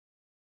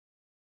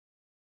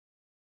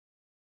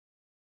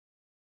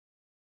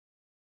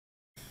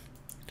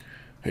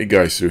Hey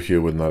guys, you're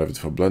here with another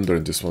video for Blender,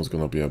 and this one's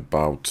gonna be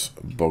about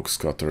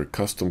Boxcutter,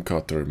 custom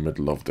cutter,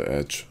 middle of the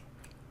edge,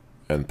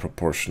 and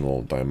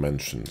proportional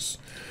dimensions.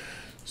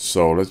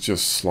 So let's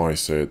just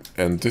slice it.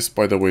 And this,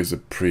 by the way, is a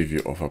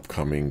preview of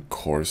upcoming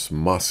course,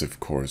 massive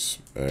course.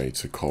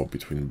 It's a co-op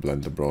between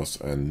Blender Bros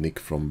and Nick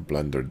from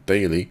Blender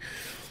Daily,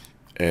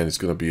 and it's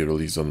gonna be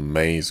released on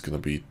May. It's gonna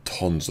be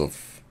tons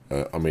of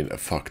a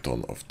fuck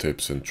ton of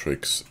tips and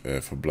tricks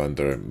for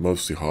Blender,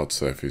 mostly hard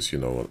surface. You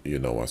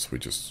know us, we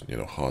just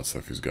hard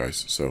surface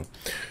guys. So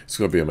it's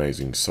gonna be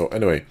amazing. So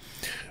anyway,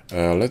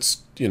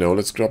 let's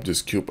grab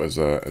this cube as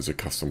a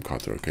custom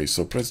cutter. Okay,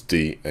 so press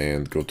D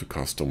and go to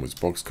custom with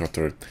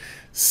Boxcutter.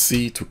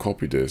 C to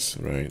copy this,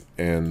 right?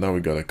 And now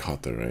we got a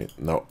cutter, right?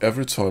 Now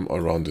every time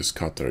around this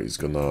cutter is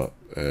gonna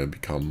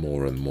become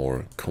more and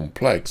more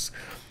complex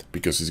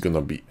because it's gonna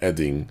be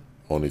adding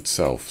on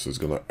itself. So it's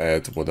gonna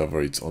add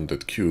whatever it's on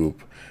that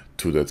cube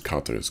to that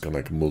cutter. It's gonna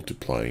like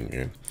multiplying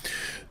it.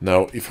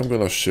 Now if I'm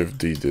gonna shift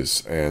D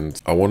this,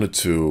 and I wanted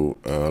to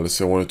let's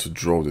say I wanted to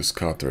draw this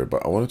cutter,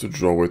 but I wanted to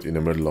draw it in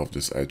the middle of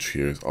this edge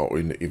here, or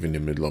even in the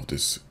middle of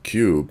this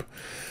cube,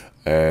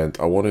 and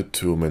I wanted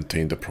to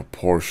maintain the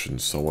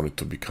proportions, so I want it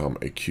to become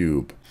a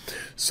cube.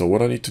 So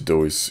what I need to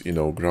do is,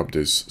 grab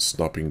this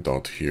snapping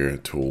dot here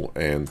tool,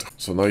 and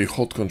so now you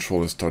hold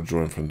control and start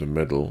drawing from the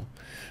middle.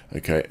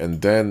 Okay,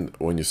 and then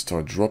when you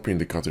start dropping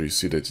the cutter, you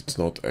see that it's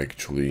not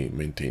actually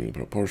maintaining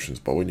proportions,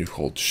 but when you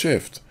hold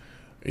shift,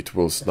 it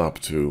will snap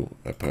to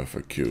a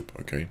perfect cube.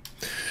 Okay,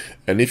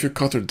 and if your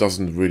cutter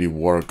doesn't really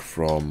work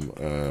from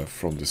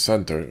the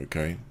center,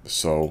 okay,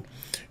 so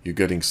you're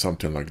getting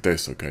something like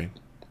this, okay,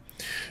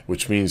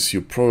 which means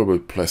you probably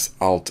press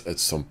Alt at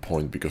some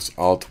point, because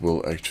Alt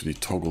will actually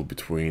toggle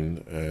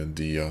between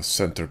the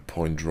center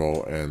point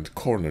draw and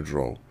corner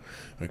draw.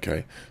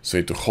 Okay, so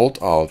you need to hold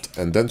Alt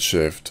and then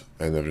Shift,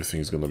 and everything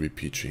is gonna be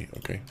peachy.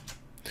 Okay,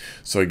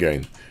 so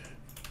again,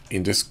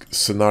 in this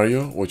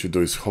scenario, what you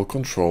do is hold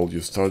Control, you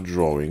start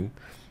drawing,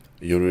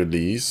 you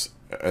release,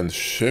 and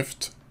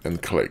Shift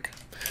and click.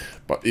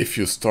 But if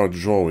you start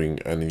drawing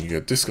and you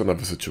get this kind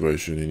of a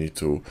situation, you need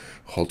to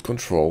hold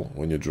Control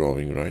when you're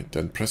drawing, right?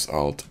 Then press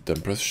Alt, then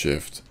press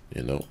Shift,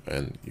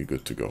 and you're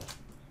good to go.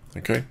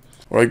 Okay.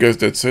 Alright guys,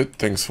 that's it.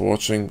 Thanks for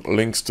watching.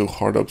 Links to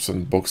hard ups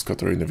and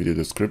Boxcutter in the video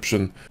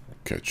description.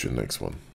 Catch you next one.